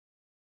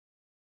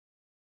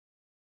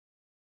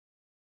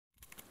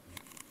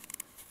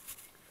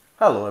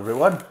Hello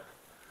everyone,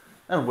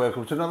 and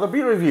welcome to another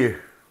beer review.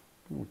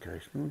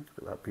 Okay, look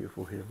at that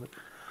beautiful hair.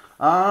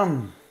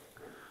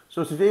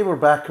 So today we're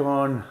back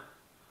on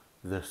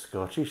the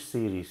Scottish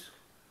series.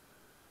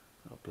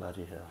 Oh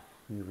bloody hell,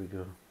 here we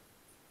go.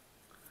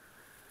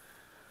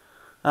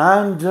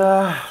 And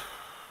I'm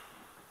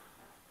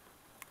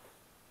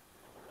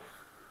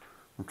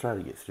trying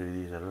to get through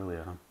these, I really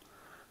am.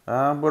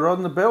 We're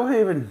on the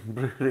Belhaven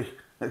brewery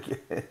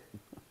again.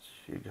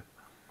 Sugar.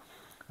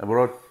 And we're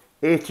on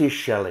 80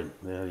 Shilling,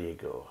 there you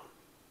go.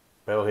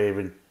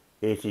 Belhaven,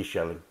 80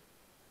 Shilling.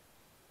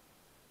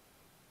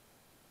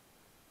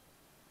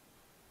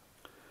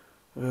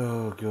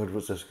 Oh God,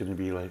 what's this going to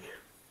be like?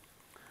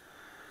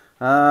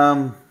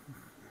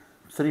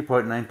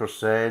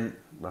 3.9%,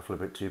 roughly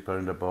about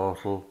 £2 a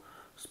bottle.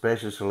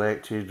 Specially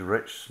selected,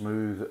 rich,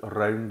 smooth,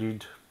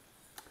 rounded.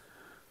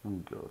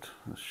 Oh God,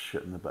 there's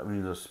shit in the back. I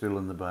mean, there's a spill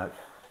in the back.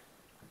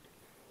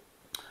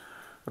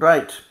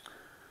 Right,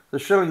 the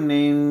Shilling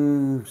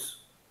names,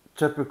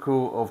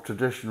 typical of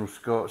traditional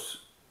Scots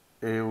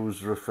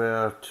ales,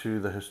 refer to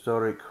the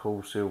historic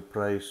wholesale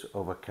price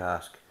of a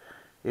cask.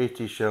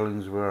 80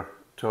 shillings were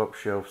top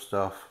shelf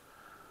stuff,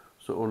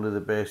 so only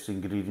the best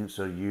ingredients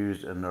are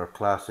used in our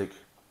classic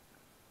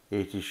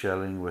 80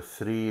 Shilling, with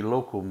 3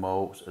 local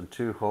malts and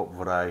 2 hop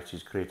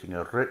varieties, creating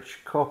a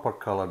rich copper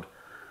coloured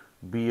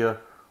beer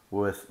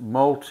with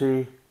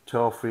malty,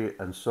 toffee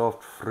and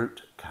soft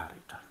fruit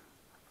character.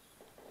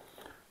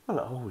 Well,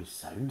 it always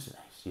sounds nice.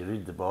 You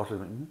read the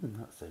bottle and think,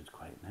 that sounds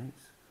quite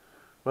nice.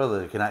 Whether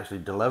they can actually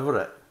deliver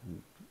it,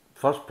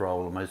 first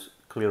problem is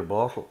clear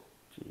bottle.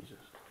 Jesus.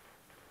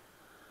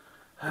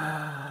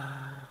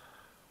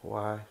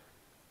 Why?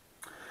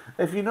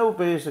 If you know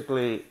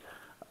basically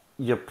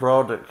your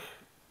product,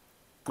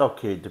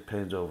 okay, it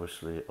depends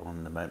obviously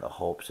on the amount of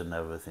hops and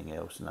everything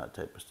else and that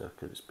type of stuff,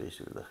 because it's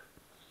basically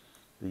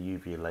the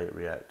UV light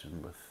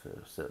reacting with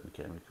certain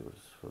chemicals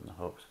from the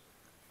hops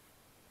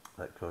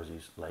that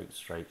causes light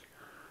strike,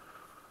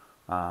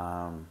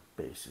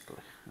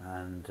 basically,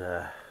 and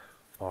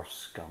or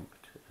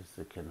skunked is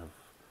the kind of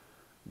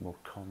more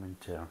common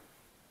term.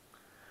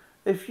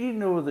 If you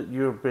know that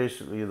you're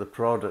basically the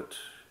product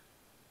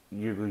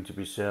you're going to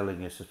be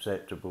selling is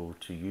susceptible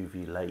to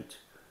UV light,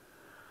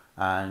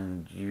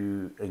 and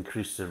you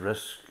increase the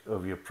risk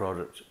of your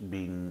product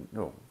being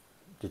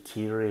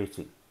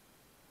deteriorating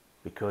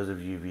because of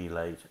UV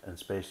light, and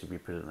especially if you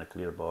put it in a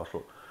clear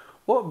bottle,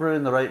 what brewer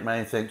in the right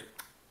mind thinks,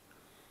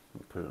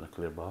 I'll put it in a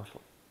clear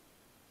bottle?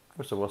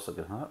 What's the worst that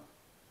can happen?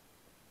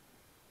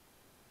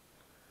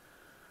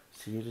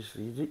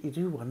 Seriously, you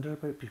do wonder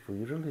about people,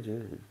 you really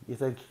do. You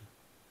think,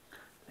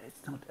 let's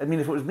not, I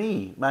mean, if it was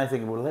me, my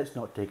thinking, well, let's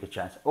not take a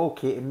chance.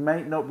 Okay, it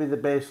might not be the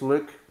best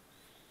look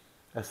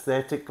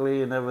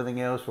aesthetically and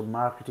everything else for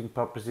marketing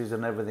purposes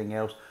and everything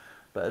else,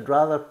 but I'd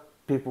rather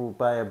people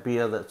buy a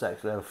beer that's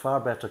actually a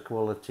far better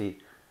quality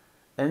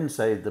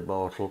inside the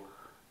bottle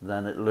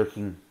than it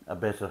looking a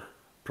better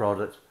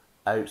product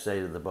outside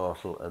of the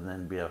bottle and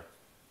then be a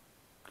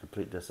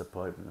complete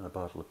disappointment in a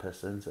bottle of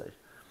piss inside.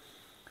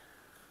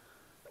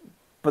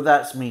 But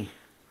that's me,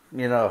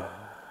 you know.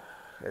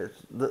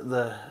 It's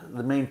the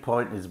main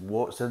point is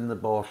what's in the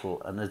bottle,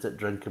 and is it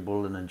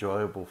drinkable and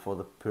enjoyable for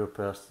the poor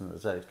person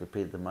that's actually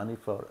paid the money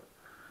for it,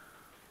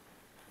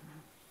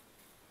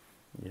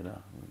 you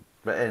know.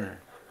 But anyway,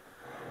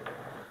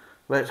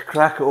 let's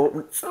crack it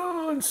open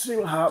and see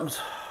what happens.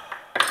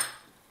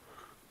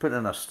 Put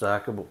in a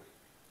stackable.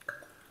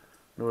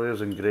 No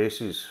airs and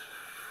graces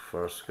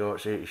for a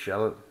Scotch 80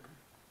 Shilling.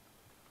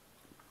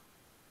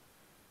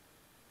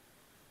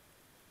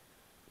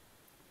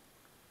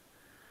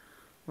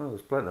 Well,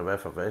 there's plenty of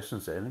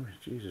effervescence anyway,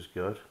 Jesus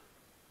God.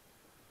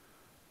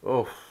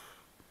 Oh,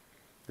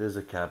 there's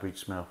a cabbage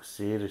smell.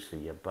 Seriously,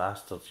 you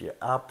bastards, you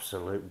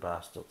absolute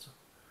bastards.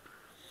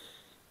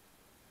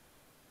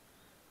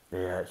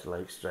 Yeah, it's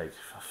like straight,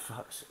 for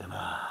fuck's sake.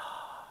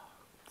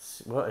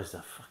 What is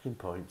the fucking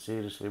point?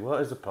 Seriously,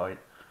 what is the point?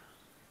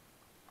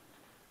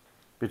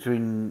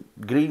 Between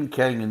Green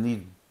King and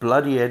these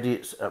bloody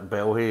idiots at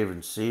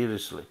Belhaven,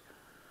 seriously.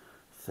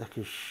 Thick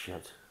as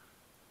shit.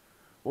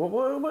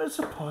 What is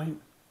the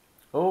point?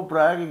 Oh,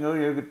 bragging, oh,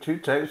 you've got 2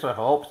 types of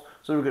hops,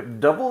 so we've got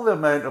double the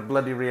amount of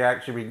bloody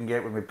reaction we can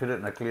get when we put it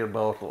in a clear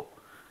bottle.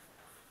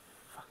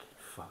 Fucking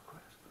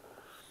fuckwits.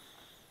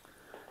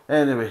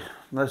 Anyway,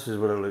 this is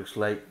what it looks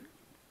like.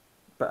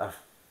 Bit of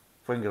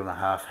finger and a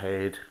half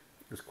head.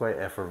 It's quite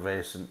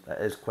effervescent. It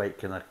is quite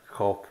kind of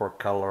copper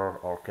colour,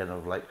 or kind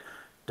of like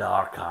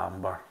dark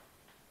amber.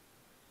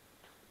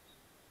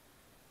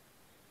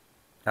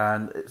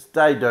 And it's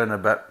died down a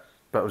bit,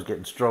 but I was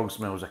getting strong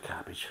smells of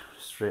cabbage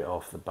straight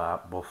off the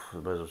bat. As I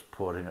was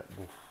pouring it.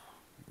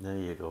 There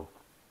you go.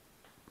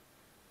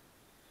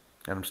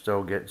 And I'm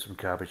still getting some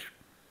cabbage.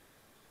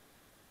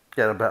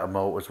 Get a bit of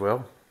malt as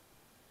well.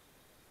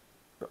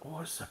 But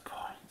what's the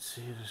point?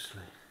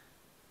 Seriously.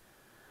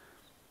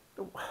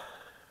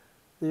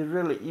 They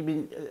really, I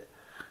mean,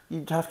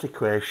 you'd have to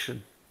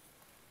question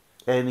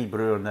any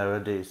brewer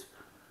nowadays,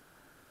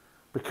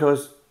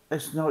 because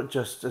it's not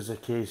just as a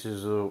case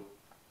as though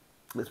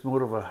it's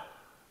more of a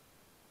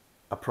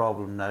a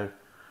problem now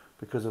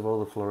because of all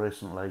the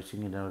fluorescent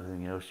lighting and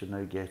everything else you're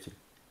now getting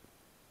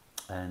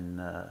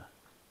in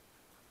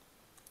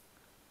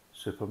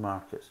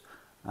supermarkets,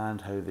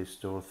 and how they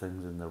store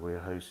things in their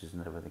warehouses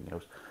and everything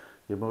else.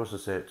 You're more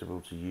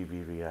susceptible to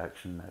UV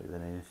reaction now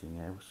than anything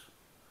else.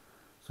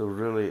 So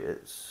really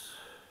it's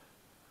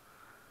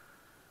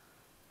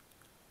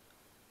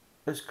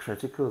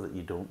critical that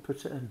you don't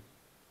put it in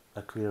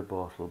a clear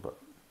bottle, but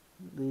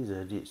these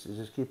idiots, they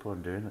just keep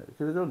on doing it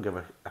because they don't give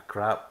a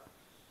crap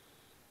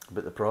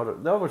about the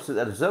product. They obviously,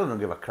 they still don't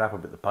give a crap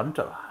about the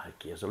punter. Who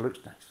cares? It looks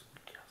nice. Who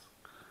cares?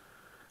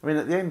 I mean,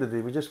 at the end of the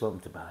day, we just want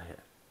them to buy it.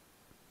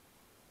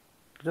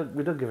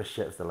 We don't give a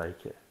shit if they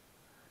like it.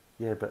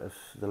 Yeah, but if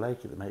they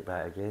like it, they might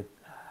buy it again.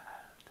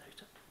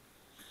 Doubt it.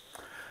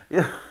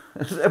 Yeah,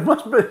 it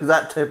must be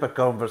that type of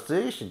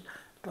conversation.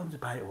 As long as they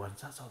buy it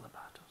once, that's all that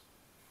matters.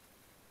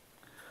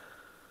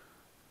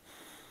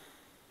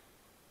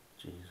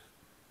 Jeez.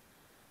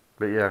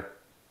 But yeah,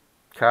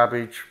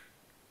 cabbage,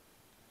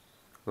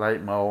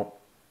 light malt,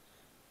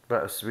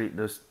 bit of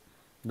sweetness,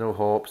 no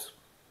hops.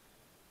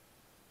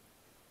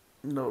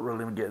 Not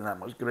really getting that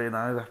much grain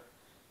either.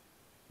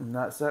 And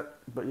that's it.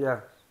 But yeah,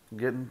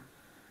 and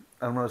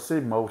when I say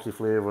multi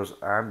flavours,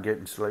 I'm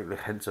getting slightly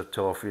hints of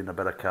toffee and a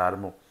bit of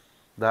caramel.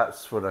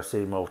 That's when I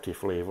say multi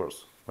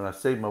flavours. When I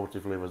say multi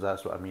flavours,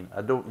 that's what I mean.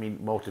 I don't mean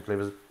multi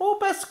flavours. Oh,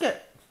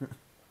 biscuit!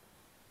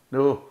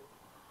 No,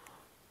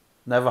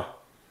 never.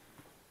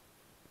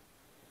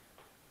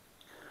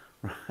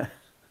 Right,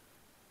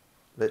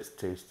 let's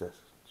taste this.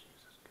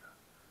 Jesus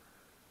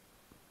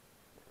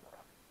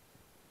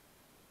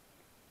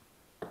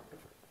God.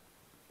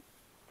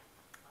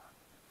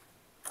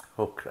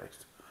 Oh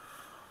Christ.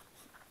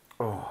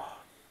 Oh.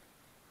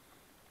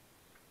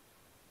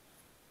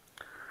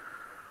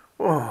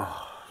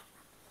 Oh.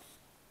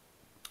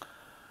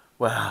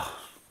 Well,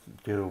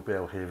 good old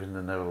Belhaven,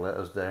 they never let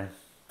us down.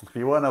 If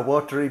you want a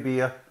watery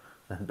beer,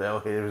 then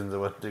Belhaven's the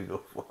one to go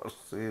for,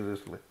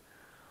 seriously.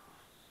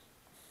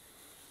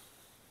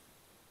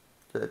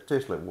 It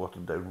tastes like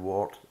watered down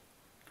wort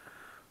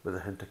with a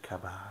hint of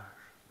cabbage.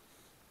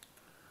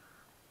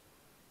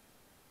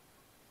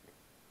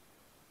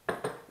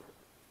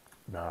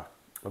 No,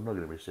 I'm not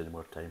going to waste any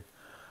more time.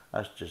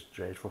 That's just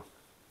dreadful.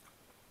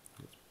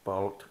 It's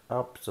bollocked,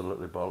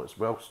 absolutely bollocked. It's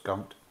well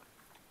skunked.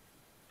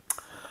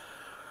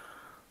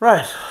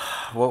 Right,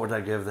 what would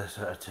I give this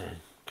out of 10?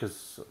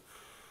 Because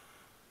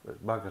it's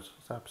buggered,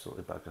 it's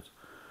absolutely buggered.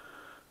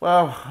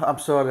 Well, I'm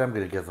sorry, I'm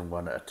going to give them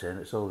 1 out of 10.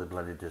 It's all they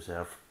bloody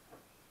deserve.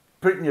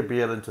 Putting your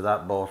beer into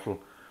that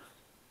bottle,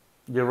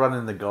 you're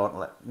running the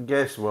gauntlet. And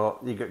guess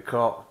what? You get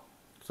caught.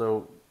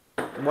 So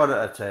 1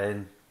 out of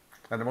 10.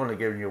 And I'm only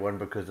giving you 1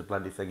 because the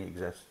bloody thing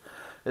exists.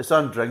 It's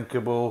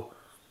undrinkable.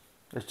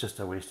 It's just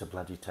a waste of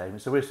bloody time.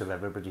 It's a waste of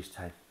everybody's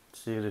time.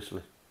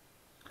 Seriously.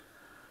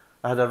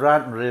 I had a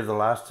rant and rave the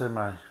last time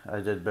I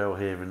did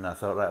Belhaven. I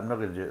thought, right, I'm not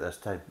going to do it this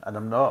time. And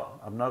I'm not.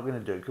 I'm not going to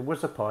do it. Because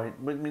what's the point?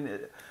 I mean,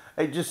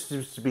 it just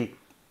seems to be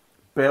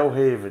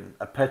Belhaven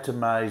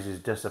epitomises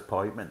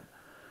disappointment.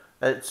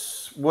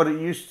 It's what it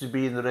used to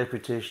be and the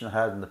reputation I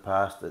had in the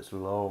past. It's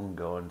long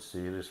gone.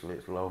 Seriously,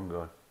 it's long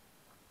gone.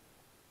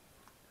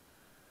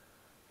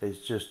 It's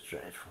just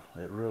dreadful.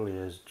 It really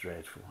is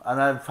dreadful.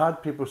 And I've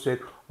had people say,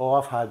 oh,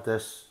 I've had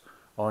this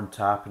on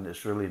tap and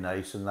it's really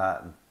nice and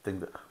that, and think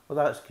that,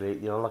 well, that's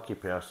great, you're a lucky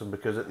person,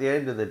 because at the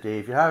end of the day,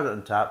 if you had it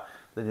on tap,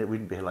 then it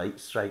wouldn't be light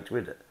striked,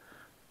 would it?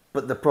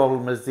 But the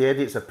problem is the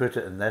idiots have put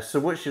it in this. So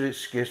what's your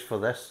excuse for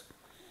this?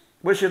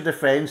 What's your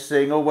defence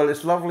saying, oh, well,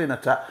 it's lovely in a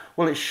tap?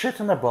 Well, it's shit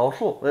in a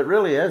bottle. It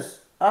really is.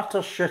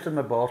 Utter shit in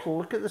a bottle.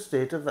 Look at the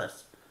state of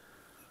this.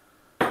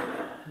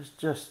 It's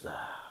just...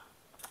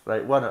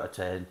 Right, 1 out of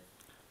 10.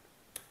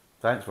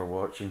 Thanks for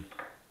watching.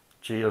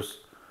 Cheers.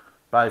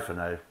 Bye for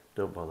now.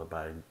 Don't bother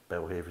buying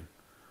Belhaven.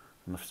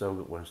 And I've still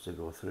got ones to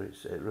go through.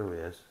 It really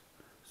is.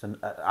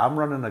 I'm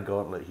running a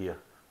gauntlet here.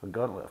 A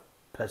gauntlet of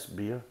piss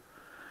beer.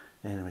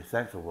 Anyway,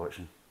 thanks for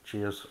watching.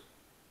 Cheers.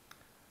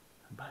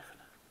 And bye for now.